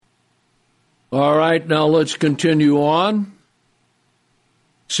All right, now let's continue on.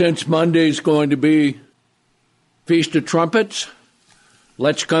 Since Monday's going to be Feast of Trumpets,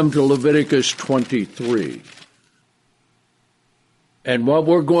 let's come to Leviticus 23. And what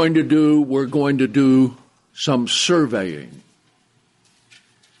we're going to do some surveying.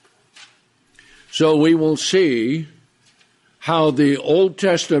 So we will see how the Old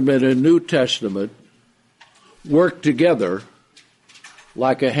Testament and New Testament work together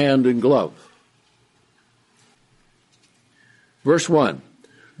like a hand and glove. Verse 1,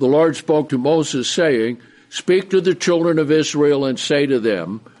 the Lord spoke to Moses, saying, "Speak to the children of Israel and say to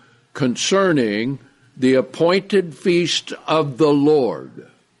them, concerning the appointed feast of the Lord."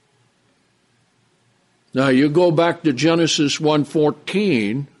 Now you go back to Genesis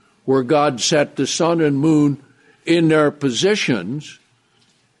 1:14, where God set the sun and moon in their positions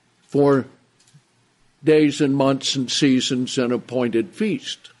for days and months and seasons and appointed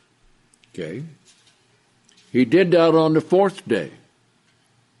feast. Okay? He did that on the fourth day.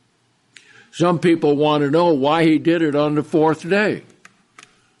 Some people want to know why he did it on the fourth day.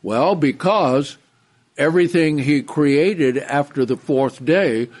 Well, because everything he created after the fourth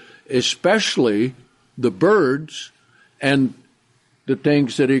day, especially the birds and the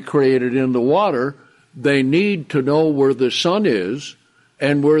things that he created in the water, they need to know where the sun is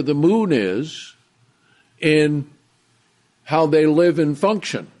and where the moon is in how they live and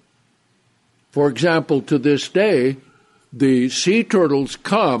function. For example, to this day, the sea turtles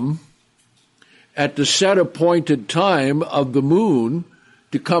come at the set appointed time of the moon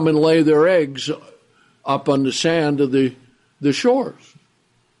to come and lay their eggs up on the sand of the shores.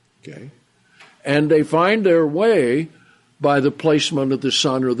 Okay? And they find their way by the placement of the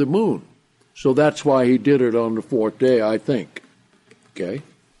sun or the moon. So that's why he did it on the fourth day, I think. Okay?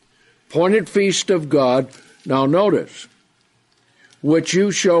 Appointed feast of God. Now notice, which you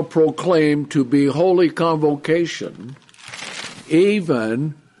shall proclaim to be holy convocation,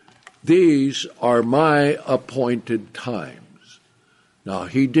 even these are my appointed times. Now,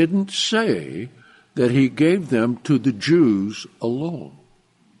 he didn't say that he gave them to the Jews alone.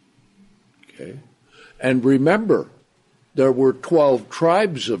 Okay? And remember, there were 12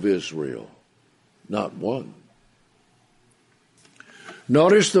 tribes of Israel, not one.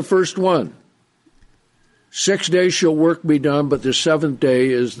 Notice the first one. 6 days shall work be done, but the seventh day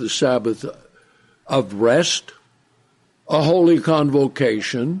is the Sabbath of rest, a holy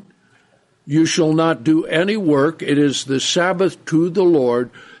convocation. You shall not do any work. It is the Sabbath to the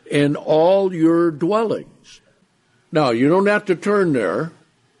Lord in all your dwellings. Now, you don't have to turn there,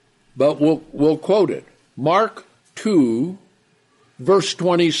 but we'll quote it. Mark 2, verse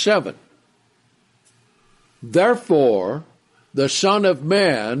 27. Therefore, the Son of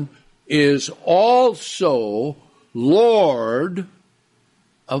Man is also Lord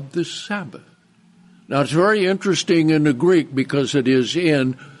of the Sabbath. Now, it's very interesting in the Greek because it is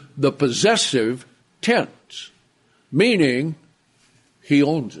in the possessive tense, meaning he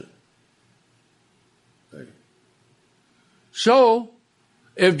owns it. So,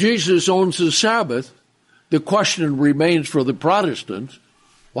 if Jesus owns the Sabbath, the question remains for the Protestants,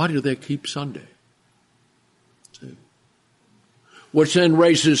 why do they keep Sunday? Which then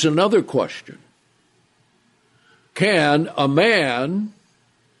raises another question. Can a man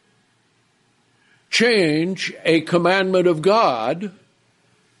change a commandment of God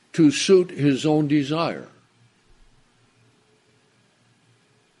to suit his own desire?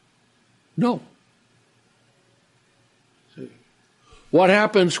 No. See? What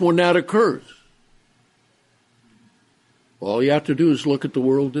happens when that occurs? All you have to do is look at the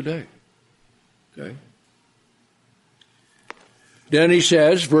world today. Okay? Then he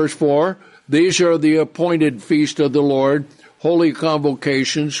says, verse 4, these are the appointed feast of the Lord, holy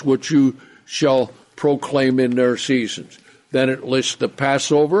convocations, which you shall proclaim in their seasons. Then it lists the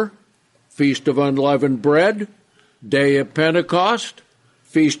Passover, Feast of Unleavened Bread, Day of Pentecost,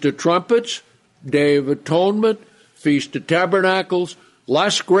 Feast of Trumpets, Day of Atonement, Feast of Tabernacles,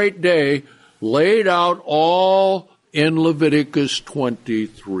 last great day, laid out all in Leviticus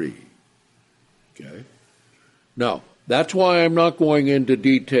 23. Okay? Now, that's why I'm not going into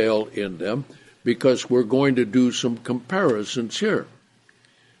detail in them, because we're going to do some comparisons here.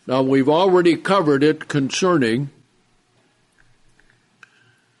 Now, we've already covered it concerning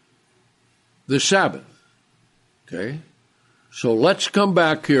the Sabbath. Okay? So let's come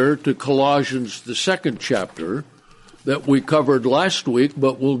back here to Colossians, the second chapter, that we covered last week,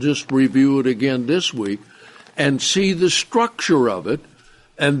 but we'll just review it again this week, and see the structure of it,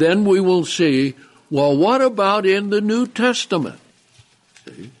 and then we will see, well, what about in the New Testament?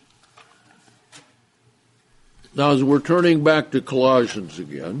 See? Now, as we're turning back to Colossians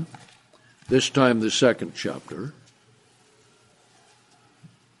again, this time the second chapter.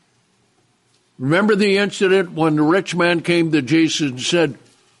 Remember the incident when the rich man came to Jesus and said,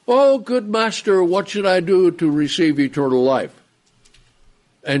 "Oh, good master, what should I do to receive eternal life?"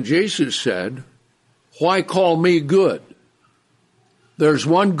 And Jesus said, "Why call me good? There's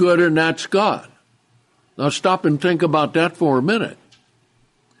one good, and that's God." Now stop and think about that for a minute.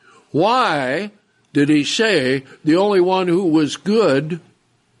 Why did he say the only one who was good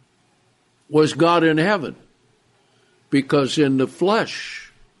was God in heaven? Because in the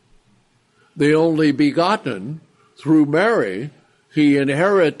flesh, the only begotten, through Mary, he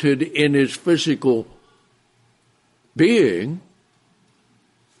inherited in his physical being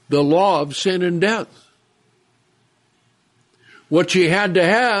the law of sin and death. What he had to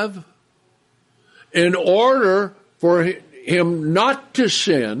have in order for him not to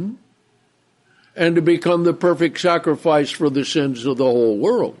sin and to become the perfect sacrifice for the sins of the whole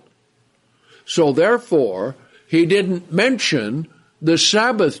world. So therefore, he didn't mention the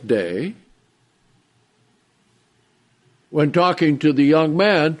Sabbath day when talking to the young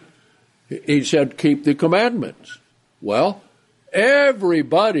man. He said, "Keep the commandments." Well,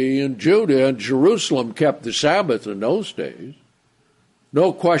 everybody in Judah and Jerusalem kept the Sabbath in those days.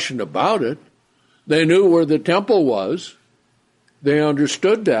 No question about it. They knew where the temple was. They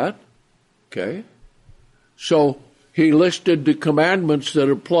understood that. Okay? So he listed the commandments that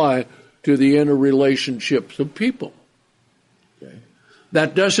apply to the interrelationships of people. Okay?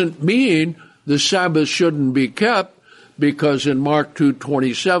 That doesn't mean the Sabbath shouldn't be kept, because in Mark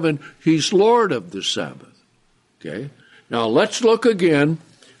 2:27, he's Lord of the Sabbath. Okay? Now let's look again,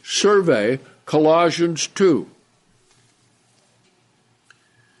 survey Colossians 2.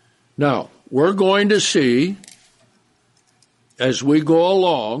 Now, we're going to see, as we go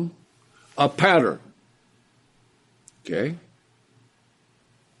along, a pattern. Okay?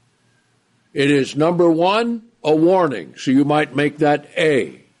 It is, number one, a warning. So you might make that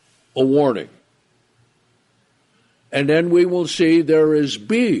a warning. And then we will see there is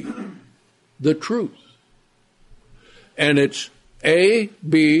B, the truth. And it's A,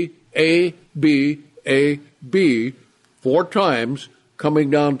 B, A, B, A, B, 4 times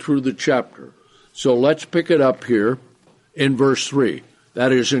coming down through the chapter. So let's pick it up here in verse 3.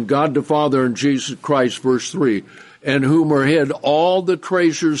 That is, in God the Father and Jesus Christ, verse 3, "in whom are hid all the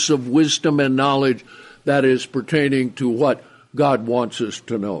treasures of wisdom and knowledge," that is pertaining to what God wants us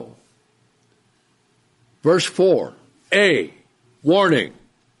to know. Verse 4, A, warning.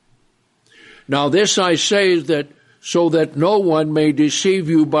 "Now this I say that so that no one may deceive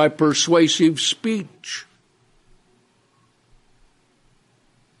you by persuasive speech."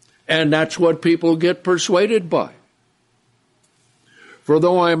 And that's what people get persuaded by. "For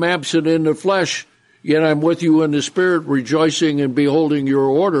though I am absent in the flesh, yet I'm with you in the spirit, rejoicing and beholding your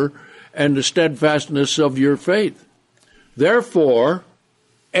order and the steadfastness of your faith. Therefore,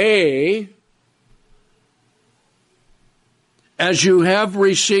 A, as you have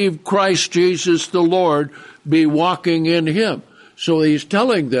received Christ Jesus the Lord, be walking in him." So he's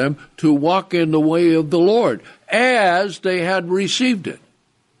telling them to walk in the way of the Lord as they had received it.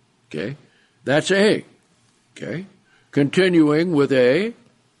 Okay, that's A. Okay, continuing with A,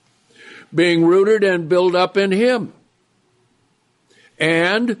 "being rooted and built up in him,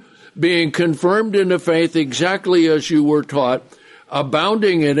 and being confirmed in the faith exactly as you were taught,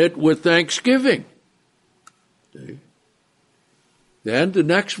 abounding in it with thanksgiving." Okay. Then the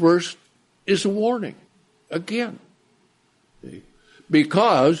next verse is a warning again. Okay.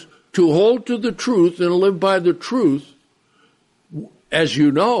 Because to hold to the truth and live by the truth, as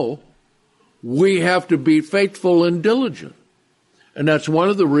you know, we have to be faithful and diligent. And that's one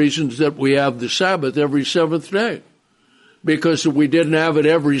of the reasons that we have the Sabbath every 7th day. Because if we didn't have it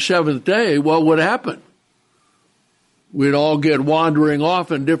every 7th day, what would happen? We'd all get wandering off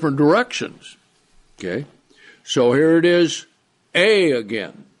in different directions. Okay? So here it is, A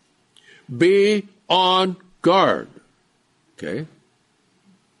again. Be on guard. Okay?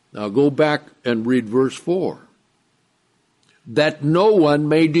 Now go back and read verse 4. "That no one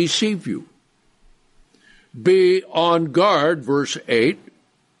may deceive you. Be on guard," verse 8,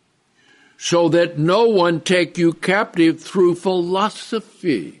 "so that no one take you captive through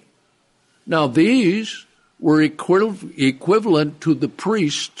philosophy." Now these were equivalent to the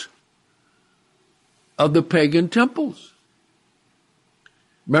priests of the pagan temples.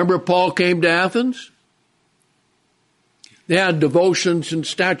 Remember Paul came to Athens? They had devotions and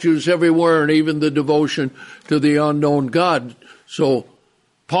statues everywhere, and even the devotion to the unknown God. So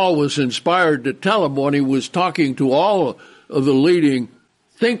Paul was inspired to tell them when he was talking to all of the leading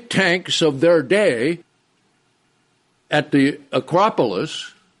think tanks of their day at the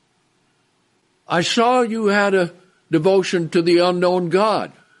Acropolis, I saw you had a devotion to the unknown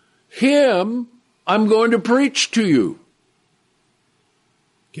God. Him I'm going to preach to you.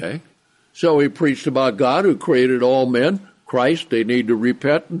 Okay? So he preached about God who created all men, Christ, they need to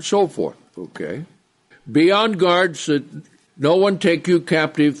repent, and so forth. Okay? Be on guard so that no one take you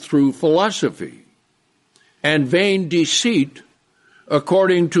captive through philosophy and vain deceit,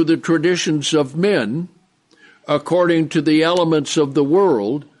 according to the traditions of men, according to the elements of the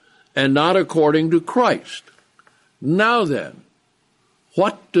world, and not according to Christ. Now then,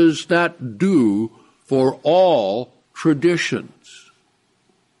 what does that do for all traditions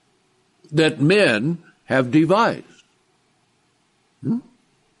that men have devised?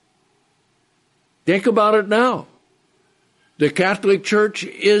 Think about it now. The Catholic Church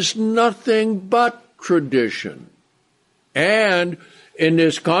is nothing but tradition. And in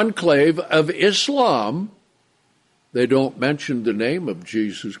this conclave of Islam, they don't mention the name of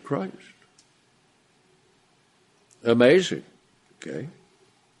Jesus Christ. Amazing. Okay.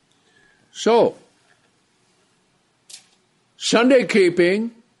 So, Sunday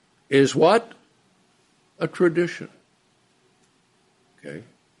keeping is what? A tradition. Okay.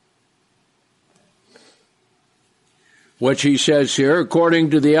 Which he says here,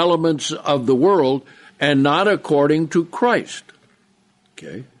 according to the elements of the world and not according to Christ.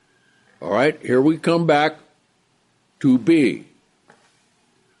 Okay. All right, here we come back to B.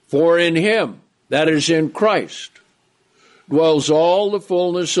 For in him, that is in Christ, dwells all the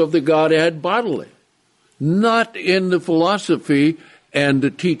fullness of the Godhead bodily, not in the philosophy and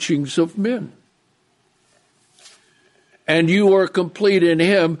the teachings of men. And you are complete in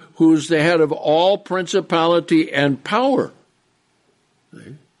him who is the head of all principality and power.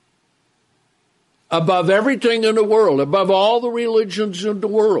 See? Above everything in the world, above all the religions in the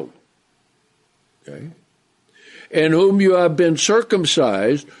world. Okay? In whom you have been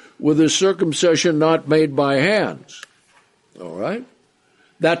circumcised with a circumcision not made by hands. All right?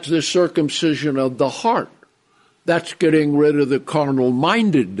 That's the circumcision of the heart. That's getting rid of the carnal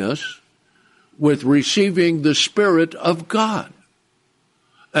mindedness with receiving the Spirit of God.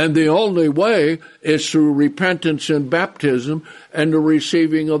 And the only way is through repentance and baptism and the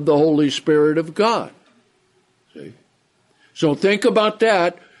receiving of the Holy Spirit of God. See? So think about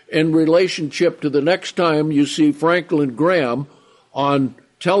that in relationship to the next time you see Franklin Graham on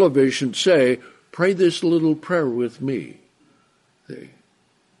television say, pray this little prayer with me. See?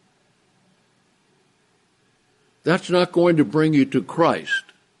 That's not going to bring you to Christ,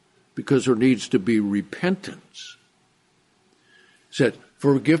 because there needs to be repentance. He said,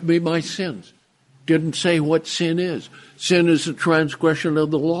 forgive me my sins. Didn't say what sin is. Sin is a transgression of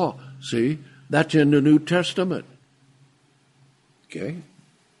the law. See, that's in the New Testament. Okay?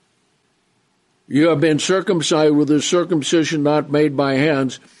 You have been circumcised with a circumcision not made by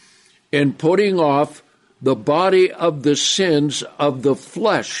hands, in putting off the body of the sins of the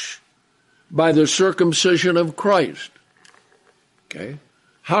flesh by the circumcision of Christ. Okay?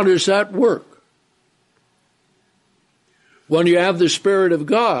 How does that work? When you have the Spirit of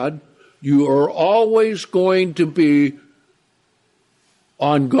God, you are always going to be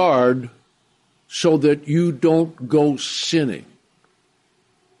on guard so that you don't go sinning.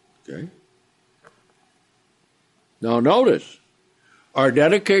 Okay? Now notice, our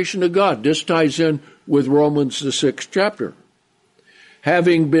dedication to God, this ties in with Romans the 6th chapter.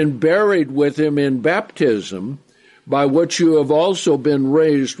 Having been buried with him in baptism, by which you have also been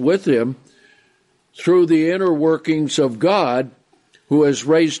raised with him through the inner workings of God, who has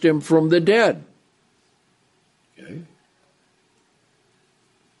raised him from the dead. Okay.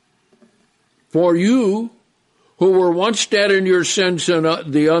 For you, who were once dead in your sins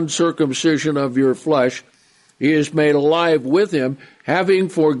and the uncircumcision of your flesh, he is made alive with him, having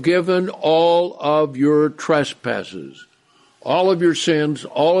forgiven all of your trespasses. All of your sins,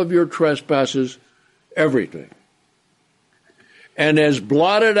 all of your trespasses, everything. And has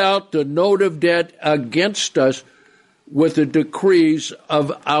blotted out the note of debt against us with the decrees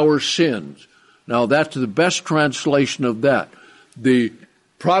of our sins. Now, that's the best translation of that. The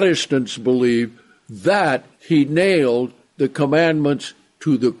Protestants believe that he nailed the commandments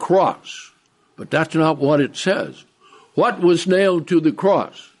to the cross. But that's not what it says. What was nailed to the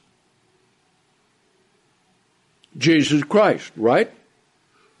cross? Jesus Christ, right?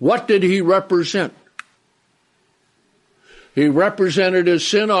 What did he represent? He represented a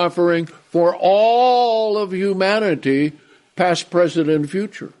sin offering for all of humanity, past, present, and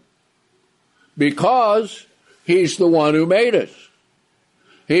future. Because he's the one who made us.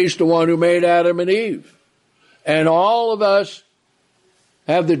 He's the one who made Adam and Eve. And all of us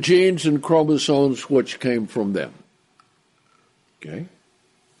have the genes and chromosomes which came from them. Okay?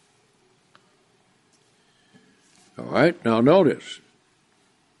 All right, now notice.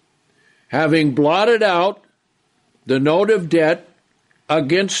 Having blotted out the note of debt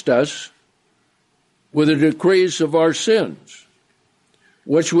against us with the decrees of our sins,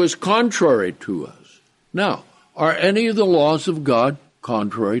 which was contrary to us. Now, are any of the laws of God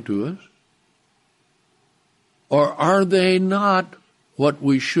contrary to us? Or are they not what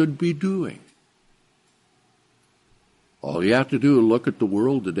we should be doing? All you have to do is look at the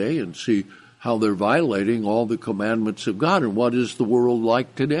world today and see how they're violating all the commandments of God. And what is the world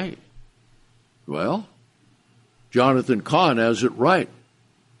like today? Well, Jonathan Cahn has it right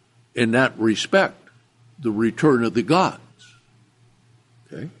in that respect, the return of the gods.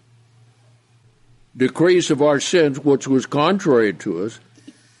 Okay? Decrees of our sins, which was contrary to us,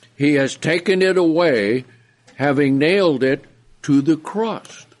 he has taken it away, having nailed it to the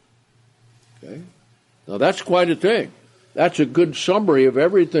cross. Okay? Now that's quite a thing. That's a good summary of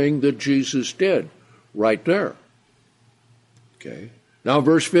everything that Jesus did right there. Okay? Now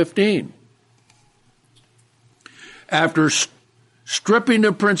verse 15. After stripping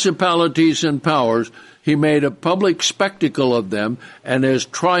the principalities and powers, he made a public spectacle of them and has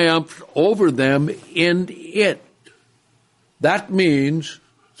triumphed over them in it. That means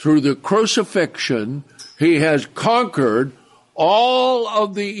through the crucifixion, he has conquered all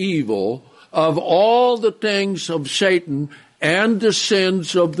of the evil of all the things of Satan and the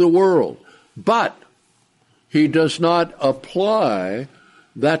sins of the world. But he does not apply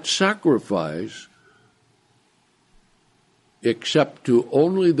that sacrifice except to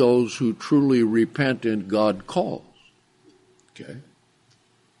only those who truly repent and God calls. Okay?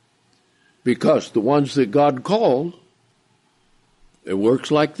 Because the ones that God called, it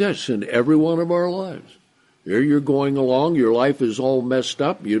works like this in every one of our lives. Here you're going along, your life is all messed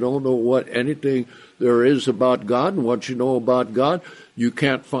up, you don't know what anything there is about God, and what you know about God, you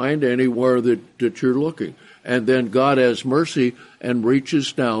can't find anywhere that you're looking. And then God has mercy and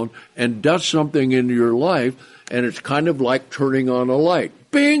reaches down and does something in your life, and it's kind of like turning on a light.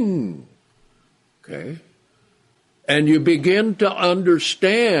 Bing! Okay? And you begin to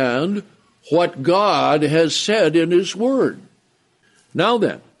understand what God has said in His Word. Now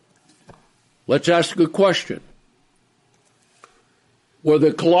then, let's ask a question. Were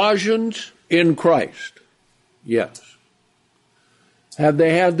the Colossians in Christ? Yes. Have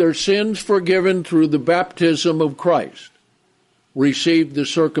they had their sins forgiven through the baptism of Christ? Received the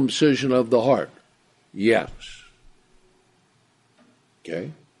circumcision of the heart? Yes.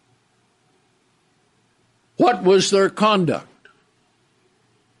 Okay. What was their conduct?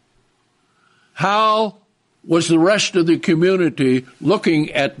 How was the rest of the community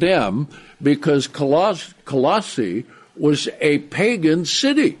looking at them? Because Colossae was a pagan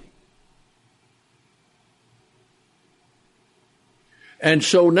city. And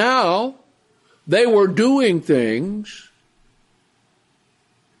so now they were doing things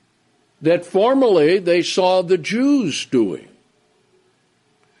that formerly they saw the Jews doing.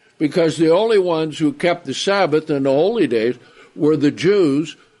 Because the only ones who kept the Sabbath and the holy days were the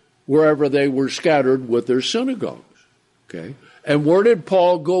Jews wherever they were scattered with their synagogues. Okay? And where did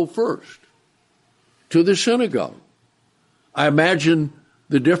Paul go first? To the synagogue. I imagine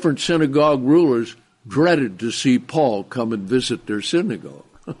the different synagogue rulers dreaded to see Paul come and visit their synagogue.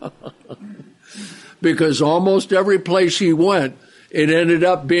 Because almost every place he went, it ended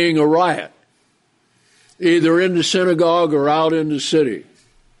up being a riot. Either in the synagogue or out in the city.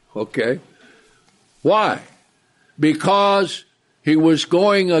 Okay? Why? Because he was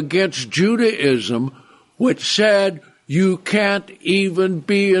going against Judaism, which said you can't even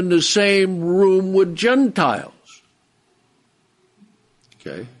be in the same room with Gentiles.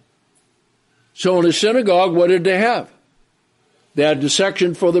 Okay? So in the synagogue, what did they have? They had the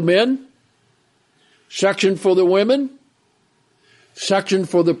section for the men, section for the women, section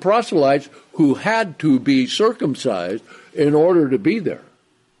for the proselytes who had to be circumcised in order to be there.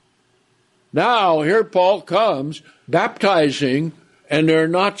 Now, here Paul comes baptizing, and they're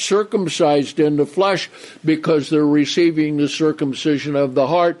not circumcised in the flesh because they're receiving the circumcision of the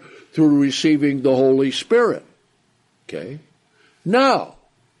heart through receiving the Holy Spirit. Okay? Now,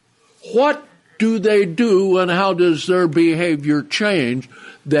 what do they do and how does their behavior change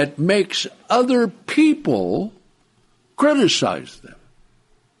that makes other people criticize them?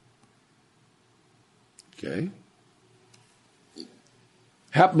 Okay?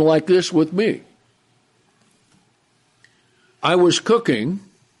 Happened like this with me. I was cooking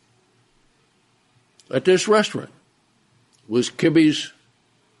at this restaurant. It was Kibby's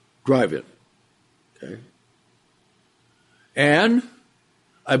Drive-In. Okay? And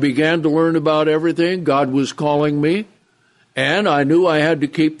I began to learn about everything. God was calling me. And I knew I had to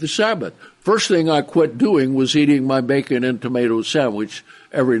keep the Sabbath. First thing I quit doing was eating my bacon and tomato sandwich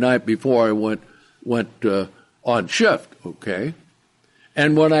every night before I went on shift, okay?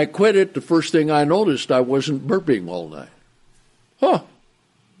 And when I quit it, the first thing I noticed, I wasn't burping all night.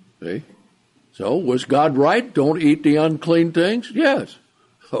 See? So was God right? Don't eat the unclean things? Yes.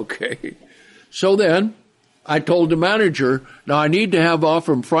 Okay. So then I told the manager, now I need to have off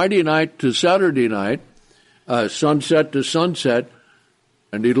from Friday night to Saturday night, sunset to sunset.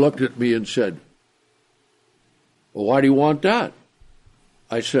 And he looked at me and said, well, why do you want that?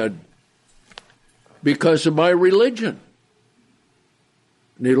 I said, because of my religion.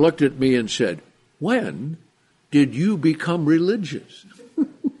 And he looked at me and said, when did you become religious?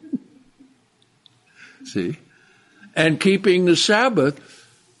 See? And keeping the Sabbath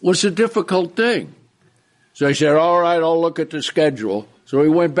was a difficult thing. So I said, all right, I'll look at the schedule. So he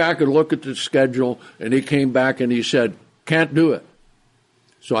went back and looked at the schedule, and he came back and he said, can't do it.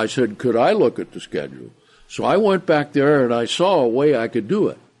 So I said, could I look at the schedule? So I went back there and I saw a way I could do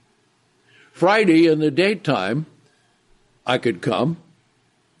it. Friday in the daytime, I could come,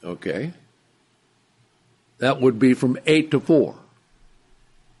 okay? That would be from 8 to 4,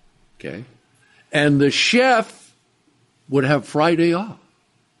 okay? And the chef would have Friday off.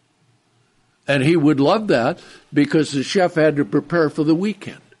 And he would love that because the chef had to prepare for the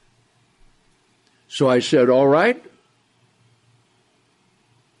weekend. So I said, all right,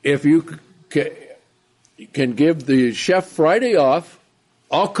 if you can give the chef Friday off,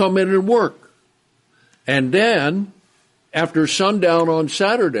 I'll come in and work. And then, after sundown on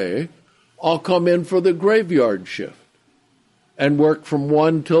Saturday, I'll come in for the graveyard shift and work from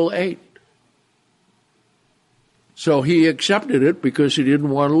 1 till 8. So he accepted it because he didn't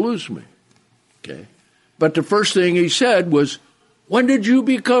want to lose me. Okay. But the first thing he said was, when did you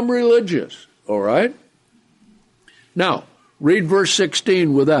become religious? All right? Now, read verse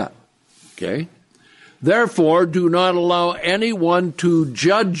 16 with that. Okay? Therefore, do not allow anyone to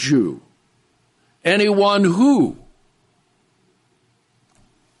judge you. Anyone who?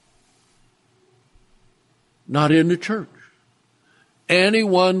 Not in the church.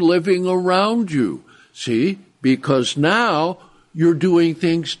 Anyone living around you. See? Because now you're doing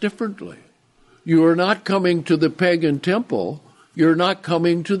things differently. You are not coming to the pagan temple. You're not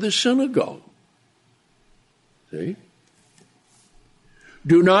coming to the synagogue. See?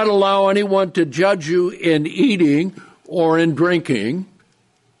 Do not allow anyone to judge you in eating or in drinking,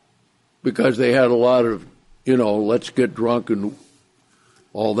 because they had a lot of, let's get drunk and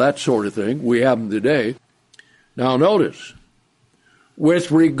all that sort of thing. We have them today. Now notice,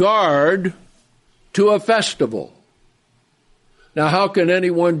 with regard to a festival. Now, how can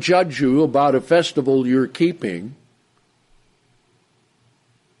anyone judge you about a festival you're keeping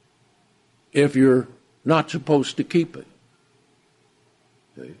if you're not supposed to keep it?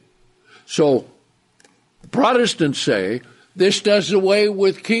 Okay. So, Protestants say, this does away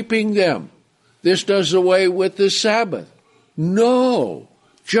with keeping them. This does away with the Sabbath. No,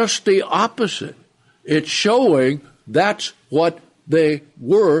 just the opposite. It's showing that's what they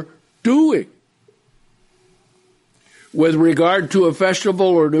were doing. With regard to a festival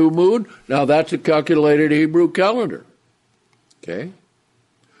or new moon, now that's a calculated Hebrew calendar. Okay?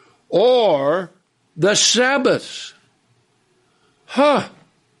 Or the Sabbaths. Now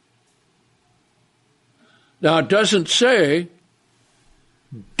it doesn't say,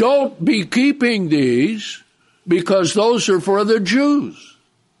 don't be keeping these because those are for the Jews.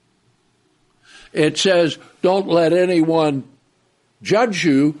 It says, don't let anyone judge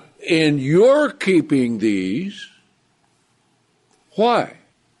you in your keeping these. Why?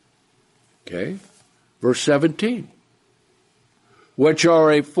 Okay. Verse 17. Which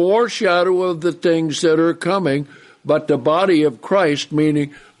are a foreshadow of the things that are coming, but the body of Christ,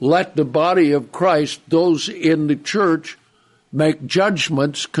 meaning let the body of Christ, those in the church, make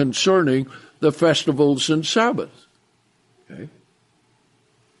judgments concerning the festivals and Sabbaths. Okay.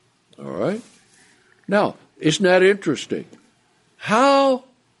 All right. Now, isn't that interesting? How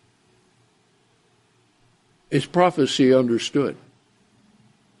is prophecy understood?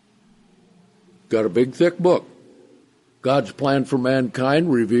 Got a big, thick book. God's plan for mankind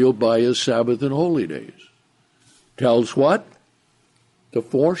revealed by his Sabbath and holy days. Tells what? The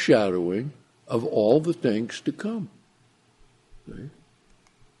foreshadowing of all the things to come. Okay?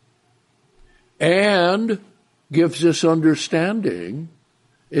 And gives us understanding,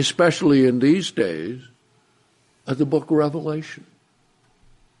 especially in these days, of the book of Revelation.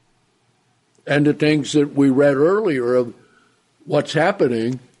 And the things that we read earlier of what's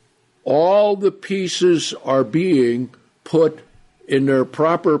happening. All the pieces are being put in their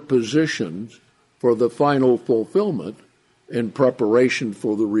proper positions for the final fulfillment, in preparation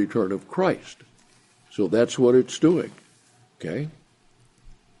for the return of Christ. So that's what it's doing. Okay?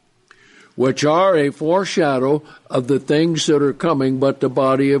 Which are a foreshadow of the things that are coming, but the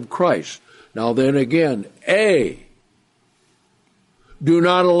body of Christ. Now then again, do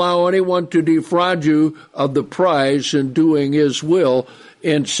not allow anyone to defraud you of the prize in doing his will,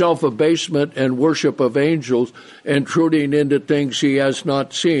 in self-abasement and worship of angels, intruding into things he has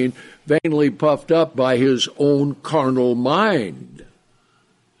not seen, vainly puffed up by his own carnal mind.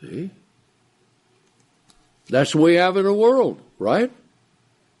 See? That's what we have in the world, right?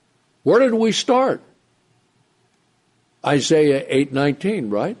 Where did we start? Isaiah 8:19,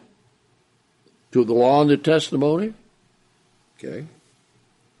 right? To the law and the testimony. Okay.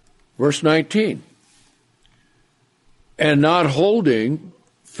 Verse 19. And not holding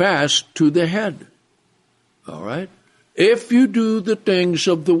fast to the head. All right? If you do the things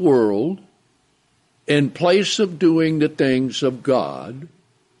of the world in place of doing the things of God,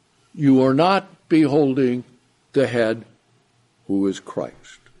 you are not beholding the head, who is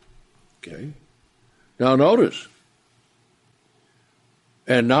Christ. Okay? Now notice.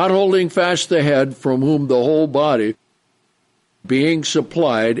 And not holding fast the head, from whom the whole body, being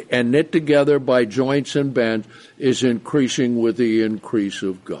supplied and knit together by joints and bands, is increasing with the increase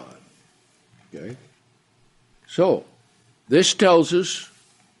of God. Okay? So, this tells us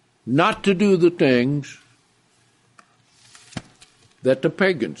not to do the things that the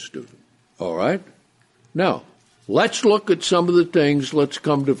pagans do. All right? Now, let's look at some of the things. Let's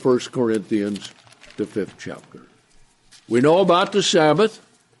come to 1 Corinthians, the 5th chapter. We know about the Sabbath.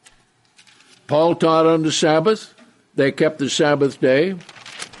 Paul taught on the Sabbath. They kept the Sabbath day.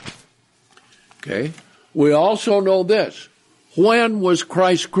 Okay. We also know this. When was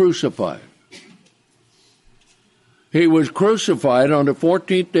Christ crucified? He was crucified on the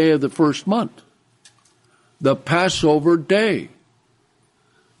 14th day of the first month, the Passover day.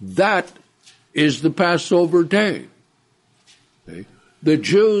 That is the Passover day. Okay. The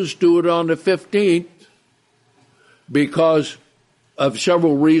Jews do it on the 15th because of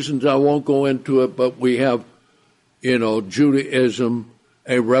several reasons. I won't go into it, but we have, Judaism,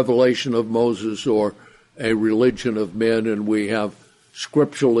 a revelation of Moses, or a religion of men, and we have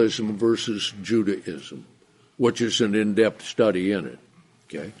scripturalism versus Judaism, which is an in-depth study in it.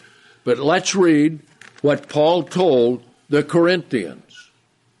 Okay, but let's read what Paul told the Corinthians,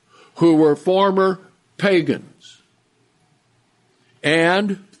 who were former pagans,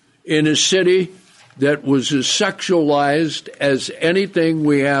 and in a city that was as sexualized as anything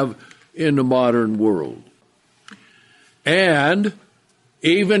we have in the modern world. And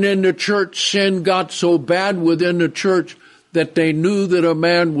even in the church, sin got so bad within the church that they knew that a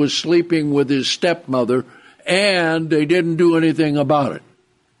man was sleeping with his stepmother, and they didn't do anything about it.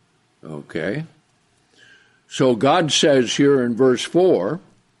 Okay? So God says here in verse 4,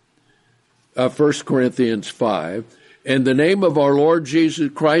 1 Corinthians 5, in the name of our Lord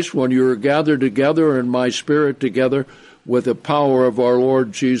Jesus Christ, when you are gathered together in my spirit together with the power of our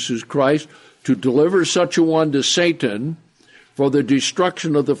Lord Jesus Christ, to deliver such a one to Satan for the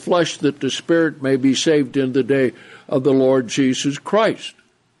destruction of the flesh, that the spirit may be saved in the day of the Lord Jesus Christ.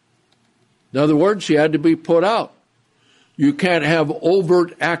 In other words, he had to be put out. You can't have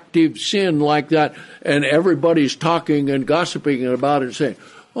overt active sin like that, and everybody's talking and gossiping about it and saying,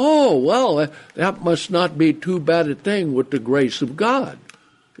 oh, well, that must not be too bad a thing with the grace of God.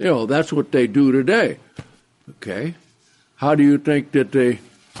 That's what they do today. Okay? How do you think that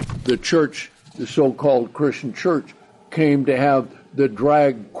the church, the so-called Christian church, came to have the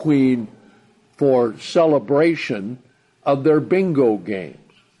drag queen for celebration of their bingo games?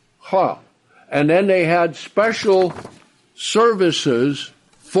 And then they had special services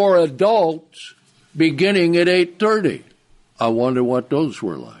for adults beginning at 8:30. I wonder what those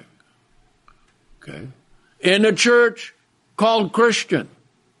were like. Okay. In a church called Christian.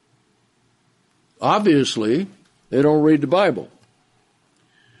 Obviously, they don't read the Bible.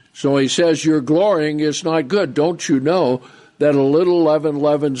 So he says, your glorying is not good. Don't you know that a little leaven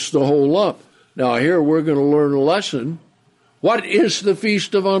leavens the whole lump? Now here we're going to learn a lesson. What is the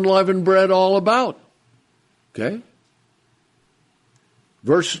Feast of Unleavened Bread all about? Okay.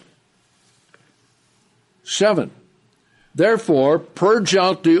 Verse 7. Therefore, purge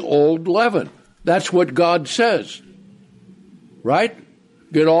out the old leaven. That's what God says. Right?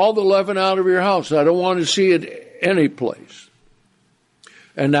 Get all the leaven out of your house. I don't want to see it any place.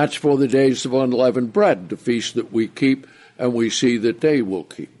 And that's for the days of unleavened bread, the feast that we keep, and we see that they will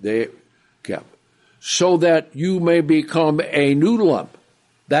keep. They kept. So that you may become a new lump.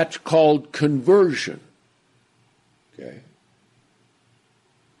 That's called conversion. Okay.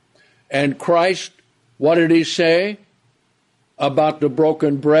 And Christ, what did he say? about the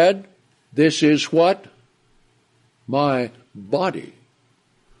broken bread, this is what? My body,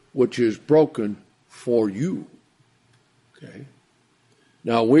 which is broken for you. Okay.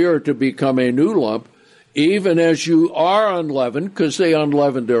 Now we are to become a new lump, even as you are unleavened, because they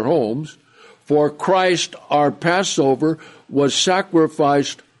unleavened their homes. For Christ, our Passover, was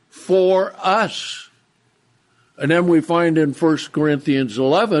sacrificed for us. And then we find in 1 Corinthians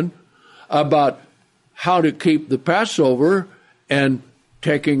 11 about how to keep the Passover and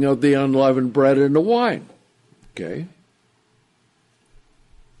taking of the unleavened bread and the wine. Okay.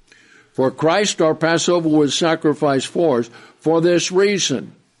 For Christ, our Passover, was sacrificed for us. For this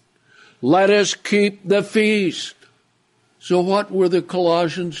reason, let us keep the feast. So what were the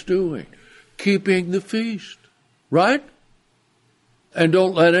Colossians doing? Keeping the feast, right? And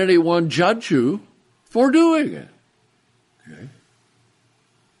don't let anyone judge you for doing it. Okay.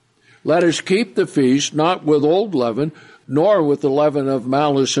 Let us keep the feast, not with old leaven, nor with the leaven of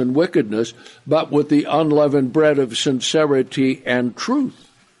malice and wickedness, but with the unleavened bread of sincerity and truth.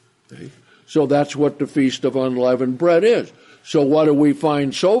 Okay. So that's what the Feast of Unleavened Bread is. So what do we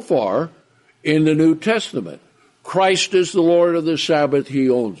find so far in the New Testament? Christ is the Lord of the Sabbath. He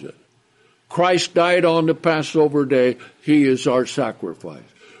owns it. Christ died on the Passover day. He is our sacrifice.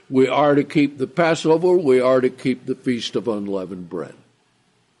 We are to keep the Passover. We are to keep the Feast of Unleavened Bread.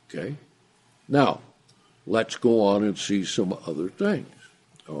 Okay? Now, let's go on and see some other things.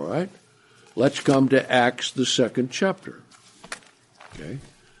 All right? Let's come to Acts, the 2nd chapter. Okay?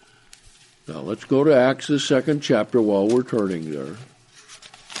 Now, let's go to Acts, the 2nd chapter while we're turning there.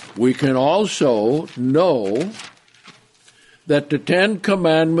 We can also know that the 10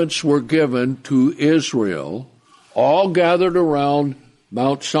 Commandments were given to Israel, all gathered around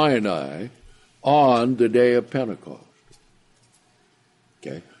Mount Sinai on the day of Pentecost.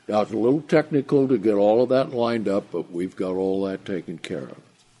 Okay? Now, it's a little technical to get all of that lined up, but we've got all that taken care of.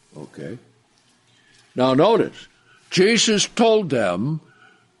 Okay? Now, notice, Jesus told them,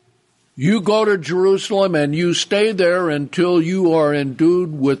 you go to Jerusalem and you stay there until you are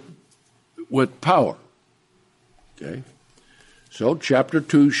endued with power. Okay? So chapter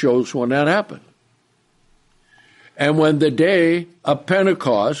 2 shows when that happened. And when the day of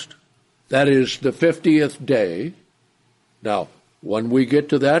Pentecost, that is the 50th day, now when we get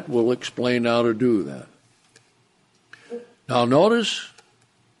to that, we'll explain how to do that. Now notice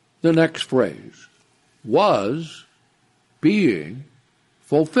the next phrase, was being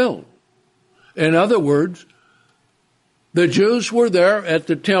fulfilled. In other words, the Jews were there at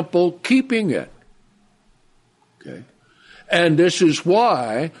the temple keeping it. Okay? And this is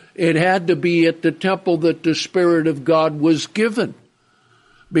why it had to be at the temple that the Spirit of God was given.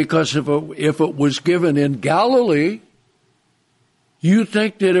 Because if it was given in Galilee, you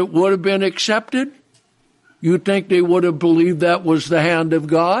think that it would have been accepted? You think they would have believed that was the hand of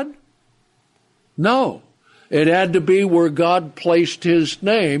God? No. It had to be where God placed His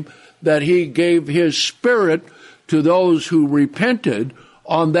name, that He gave His Spirit to those who repented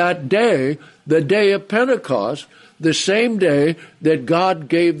on that day, the day of Pentecost, the same day that God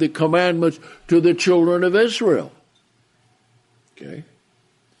gave the commandments to the children of Israel. Okay?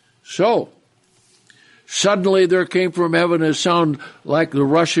 So, suddenly there came from heaven a sound like the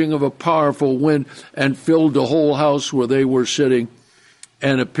rushing of a powerful wind and filled the whole house where they were sitting,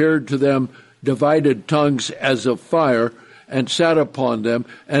 and appeared to them divided tongues as of fire, and sat upon them,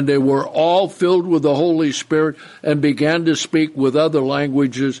 and they were all filled with the Holy Spirit and began to speak with other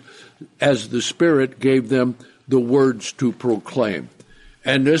languages as the Spirit gave them the words to proclaim.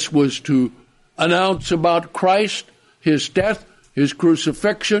 And this was to announce about Christ, His death, His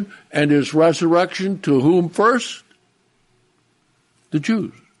crucifixion, and His resurrection to whom first? The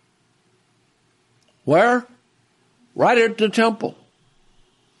Jews. Where? Right at the temple.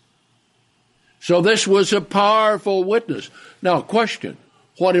 So this was a powerful witness. Now, question,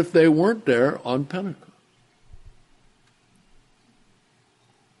 what if they weren't there on Pentecost?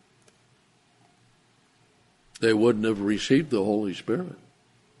 They wouldn't have received the Holy Spirit.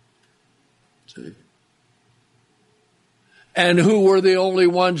 See? And who were the only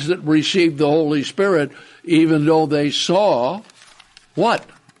ones that received the Holy Spirit, even though they saw what?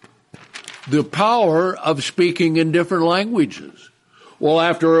 The power of speaking in different languages. Well,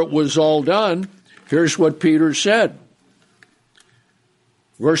 after it was all done, here's what Peter said.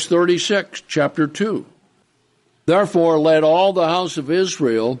 Verse 36, chapter 2. Therefore, let all the house of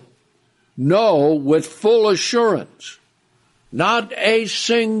Israel know with full assurance, not a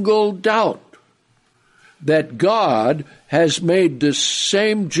single doubt, that God has made the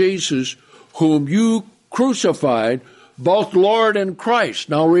same Jesus whom you crucified, both Lord and Christ.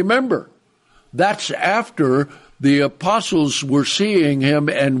 Now remember, that's after the apostles were seeing him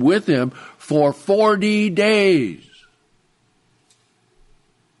and with him for 40 days.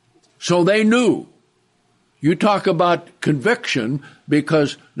 So they knew. You talk about conviction,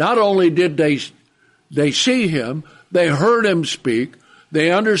 because not only did they see him, they heard him speak,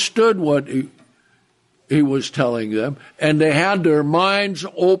 they understood what he was telling them, and they had their minds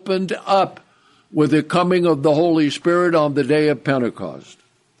opened up with the coming of the Holy Spirit on the day of Pentecost.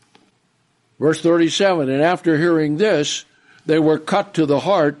 Verse 37, and after hearing this, they were cut to the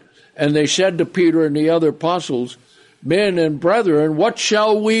heart, and they said to Peter and the other apostles, men and brethren, what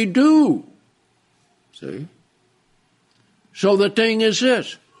shall we do? See? So the thing is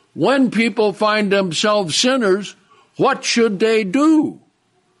this, when people find themselves sinners, what should they do?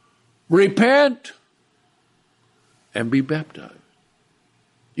 Repent and be baptized.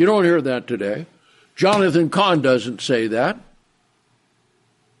 You don't hear that today. Jonathan Cahn doesn't say that.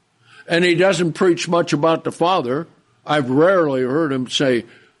 And he doesn't preach much about the Father. I've rarely heard him say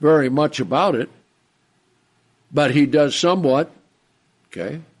very much about it. But he does somewhat.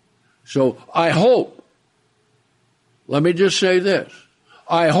 Okay? So I hope, let me just say this,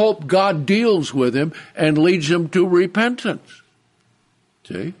 I hope God deals with him and leads him to repentance.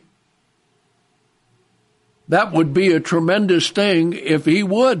 See? That would be a tremendous thing if he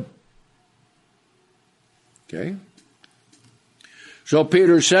would. Okay? So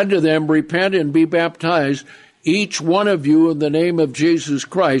Peter said to them, repent and be baptized, each one of you in the name of Jesus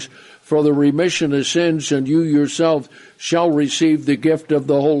Christ, for the remission of sins, and you yourselves shall receive the gift of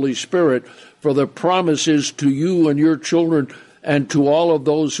the Holy Spirit, for the promise is to you and your children and to all of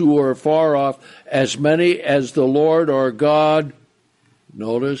those who are far off, as many as the Lord our God,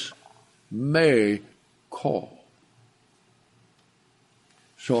 notice, may call.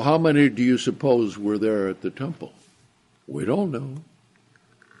 So how many do you suppose were there at the temple? We don't know.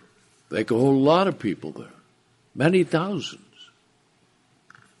 They could hold a lot of people there, many thousands.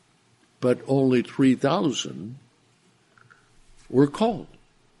 But only 3,000 were called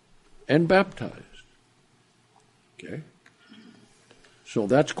and baptized. Okay? So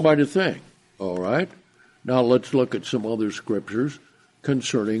that's quite a thing, all right? Now let's look at some other scriptures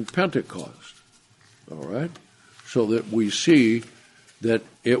concerning Pentecost, all right? So that we see that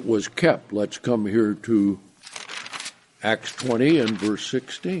it was kept. Let's come here to Acts 20 and verse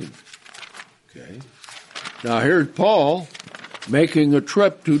 16. Okay. Now here's Paul making a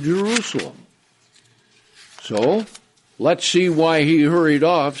trip to Jerusalem. So let's see why he hurried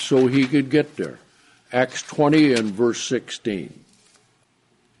off so he could get there. Acts 20 and verse 16.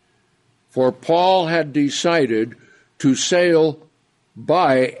 For Paul had decided to sail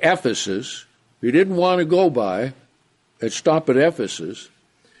by Ephesus. He didn't want to go by and stop at Ephesus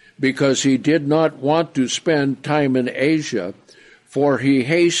because he did not want to spend time in Asia, for he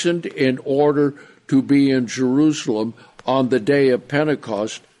hastened in order to be in Jerusalem on the day of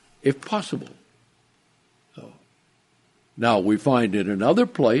Pentecost, if possible. So, now we find in another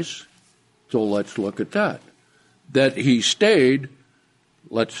place, so let's look at that he stayed,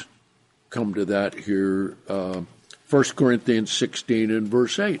 let's come to that here, 1 Corinthians 16 and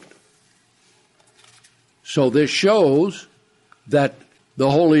verse 8. So this shows that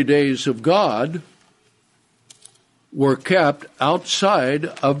the holy days of God were kept outside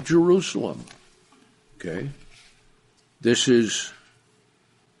of Jerusalem. Okay? This is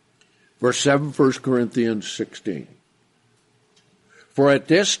verse 7, 1 Corinthians 16. For at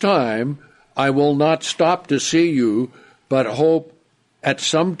this time I will not stop to see you, but hope at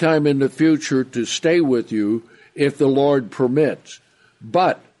some time in the future to stay with you, if the Lord permits.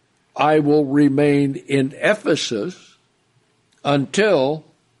 But I will remain in Ephesus until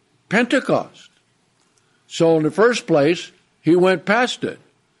Pentecost. So in the first place, he went past it.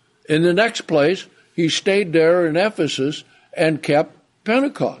 In the next place, he stayed there in Ephesus and kept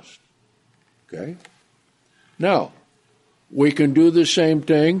Pentecost. Okay? Now, we can do the same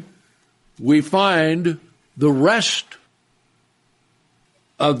thing. We find the rest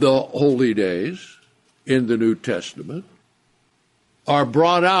of the holy days in the New Testament are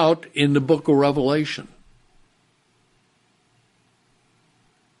brought out in the book of Revelation.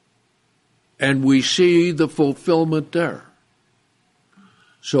 And we see the fulfillment there.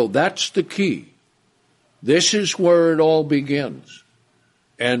 So that's the key. This is where it all begins.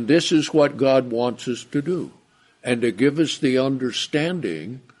 And this is what God wants us to do. And to give us the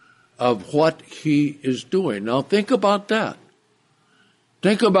understanding of what he is doing. Now think about that.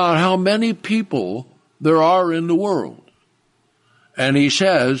 Think about how many people there are in the world. And he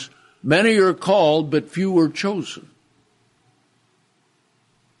says, many are called, but few are chosen.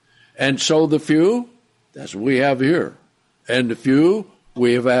 And so the few, that's what we have here. And the few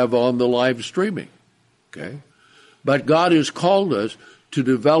we have on the live streaming. Okay? But God has called us to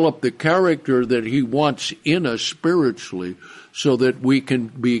develop the character that he wants in us spiritually so that we can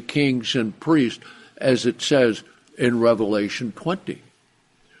be kings and priests, as it says in Revelation 20,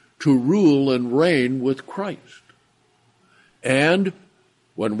 to rule and reign with Christ. And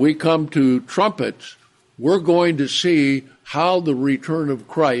when we come to trumpets, we're going to see how the return of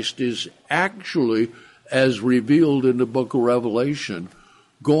Christ is actually, as revealed in the book of Revelation,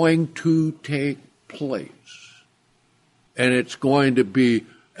 going to take place. And it's going to be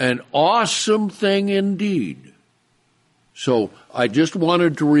an awesome thing indeed. So I just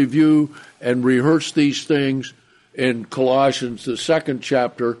wanted to review and rehearse these things in Colossians, the 2nd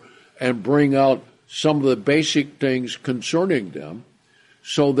chapter, and bring out some of the basic things concerning them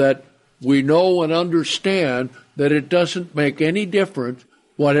so that we know and understand that it doesn't make any difference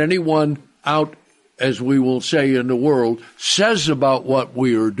what anyone out, as we will say in the world, says about what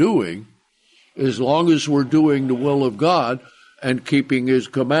we are doing, as long as we're doing the will of God and keeping his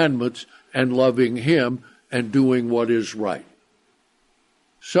commandments and loving him and doing what is right.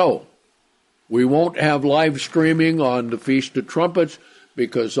 So, we won't have live streaming on the Feast of Trumpets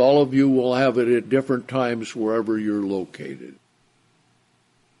because all of you will have it at different times wherever you're located.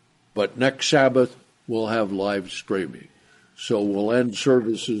 But next Sabbath, we'll have live streaming. So we'll end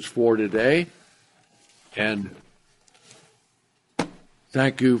services for today. And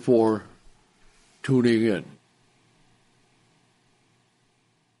thank you for tuning in.